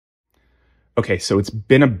Okay, so it's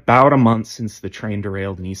been about a month since the train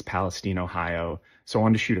derailed in East Palestine, Ohio. So I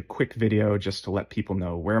wanted to shoot a quick video just to let people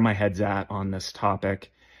know where my head's at on this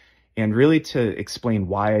topic and really to explain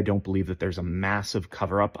why I don't believe that there's a massive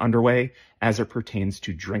cover-up underway as it pertains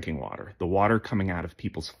to drinking water, the water coming out of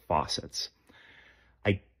people's faucets.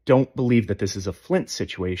 I don't believe that this is a Flint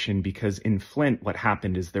situation because in Flint, what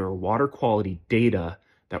happened is there were water quality data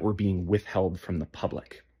that were being withheld from the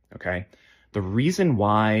public, okay? The reason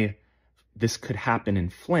why this could happen in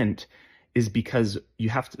Flint is because you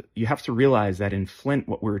have to realize that in Flint,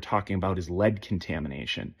 what we were talking about is lead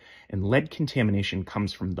contamination. And lead contamination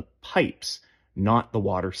comes from the pipes, not the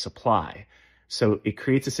water supply. So it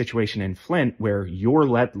creates a situation in Flint where your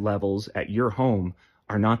lead levels at your home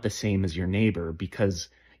are not the same as your neighbor because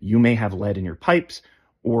you may have lead in your pipes,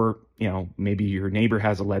 or maybe your neighbor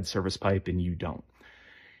has a lead service pipe and you don't.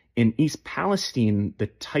 In East Palestine, the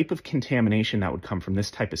type of contamination that would come from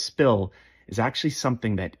this type of spill is actually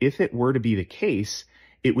something that, if it were to be the case,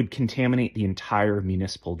 it would contaminate the entire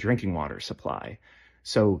municipal drinking water supply.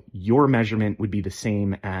 So your measurement would be the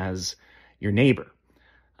same as your neighbor.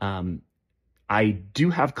 I do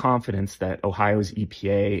have confidence that Ohio's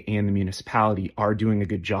EPA and the municipality are doing a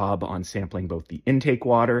good job on sampling both the intake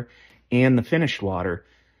water and the finished water.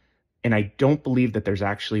 And I don't believe that there's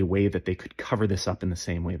actually a way that they could cover this up in the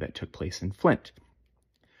same way that took place in Flint.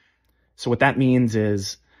 So what that means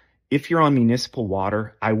is, if you're on municipal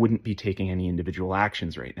water, I wouldn't be taking any individual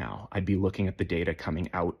actions right now. I'd be looking at the data coming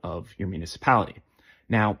out of your municipality.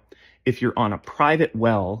 Now, if you're on a private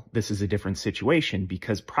well, this is a different situation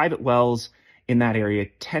because private wells in that area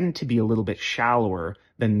tend to be a little bit shallower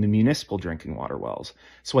than the municipal drinking water wells.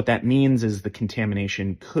 So what that means is the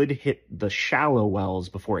contamination could hit the shallow wells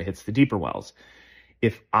before it hits the deeper wells.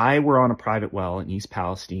 If I were on a private well in East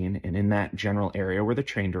Palestine and in that general area where the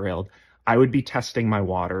train derailed, I would be testing my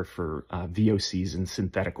water for VOCs and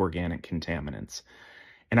synthetic organic contaminants.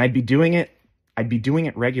 And I'd be doing it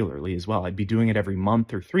regularly as well. I'd be doing it every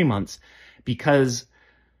month or 3 months because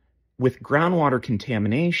with groundwater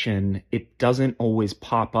contamination, it doesn't always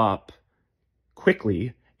pop up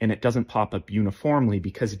quickly and it doesn't pop up uniformly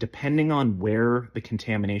because depending on where the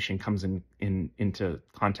contamination comes into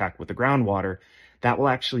contact with the groundwater, that will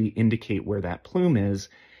actually indicate where that plume is,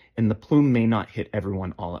 and the plume may not hit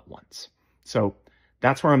everyone all at once. So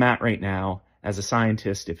that's where I'm at right now. As a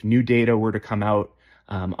scientist, if new data were to come out,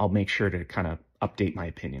 I'll make sure to kind of update my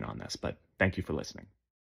opinion on this, but thank you for listening.